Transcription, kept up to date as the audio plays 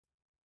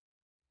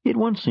It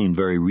once seemed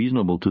very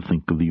reasonable to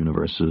think of the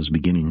universe as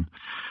beginning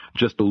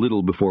just a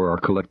little before our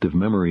collective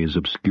memory is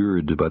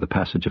obscured by the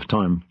passage of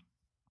time,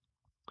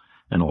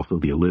 and also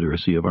the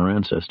illiteracy of our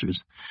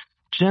ancestors.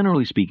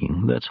 Generally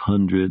speaking, that's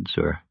hundreds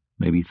or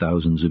maybe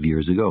thousands of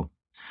years ago.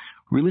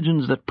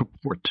 Religions that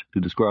purport to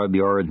describe the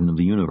origin of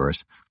the universe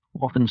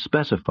often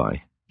specify,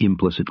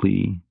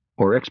 implicitly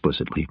or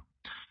explicitly,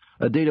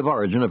 a date of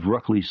origin of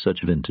roughly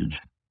such vintage,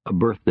 a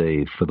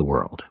birthday for the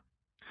world.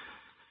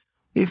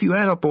 If you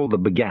add up all the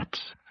begats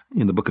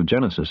in the book of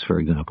Genesis, for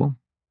example,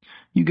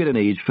 you get an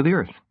age for the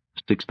earth,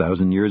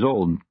 6,000 years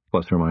old,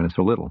 plus or minus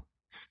a little.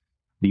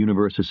 The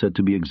universe is said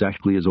to be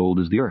exactly as old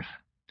as the earth.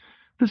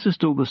 This is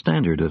still the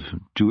standard of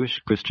Jewish,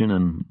 Christian,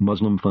 and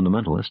Muslim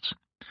fundamentalists,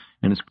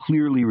 and is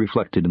clearly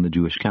reflected in the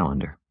Jewish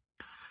calendar.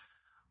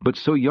 But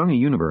so young a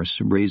universe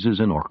raises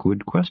an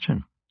awkward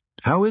question.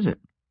 How is it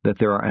that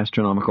there are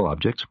astronomical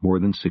objects more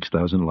than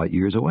 6,000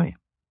 light-years away?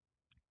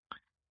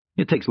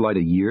 It takes light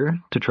a year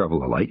to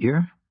travel a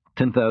light-year,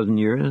 10,000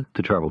 years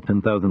to travel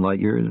 10,000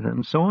 light-years,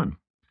 and so on.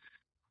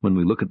 When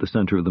we look at the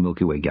center of the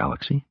Milky Way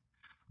galaxy,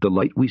 the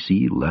light we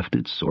see left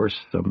its source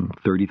some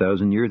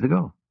 30,000 years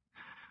ago.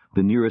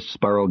 The nearest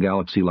spiral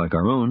galaxy like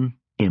our own,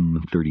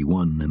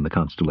 M31 in the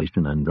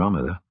constellation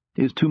Andromeda,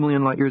 is 2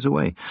 million light-years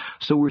away,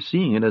 so we're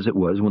seeing it as it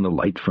was when the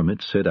light from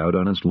it set out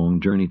on its long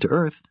journey to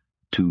Earth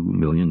 2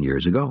 million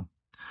years ago.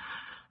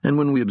 And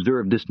when we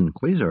observe distant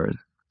quasars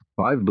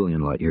 5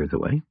 billion light-years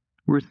away,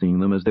 we're seeing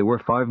them as they were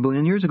 5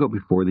 billion years ago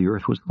before the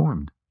Earth was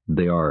formed.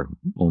 They are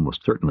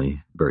almost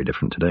certainly very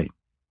different today.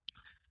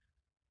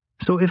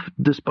 So if,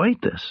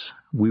 despite this,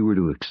 we were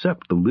to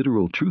accept the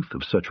literal truth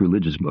of such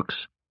religious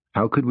books,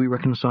 how could we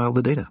reconcile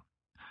the data?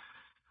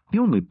 The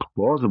only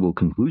plausible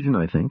conclusion,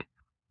 I think,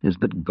 is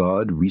that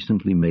God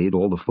recently made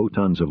all the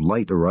photons of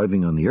light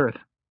arriving on the Earth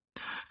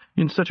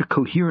in such a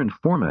coherent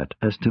format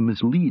as to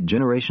mislead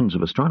generations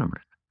of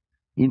astronomers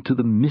into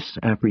the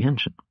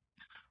misapprehension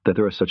that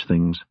there are such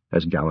things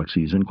as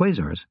galaxies and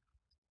quasars,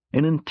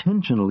 and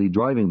intentionally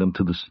driving them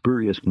to the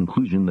spurious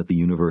conclusion that the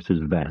universe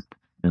is vast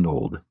and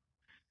old.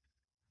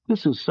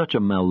 This is such a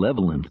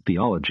malevolent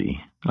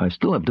theology, I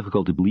still have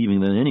difficulty believing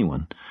that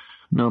anyone,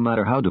 no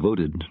matter how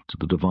devoted to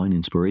the divine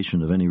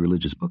inspiration of any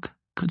religious book,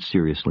 could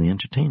seriously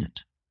entertain it.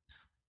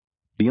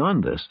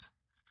 Beyond this,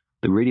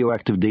 the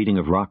radioactive dating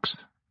of rocks,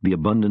 the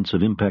abundance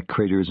of impact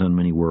craters on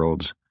many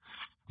worlds,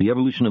 the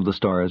evolution of the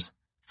stars,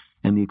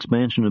 and the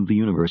expansion of the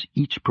universe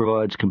each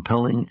provides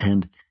compelling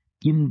and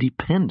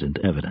independent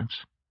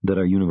evidence that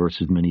our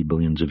universe is many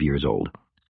billions of years old.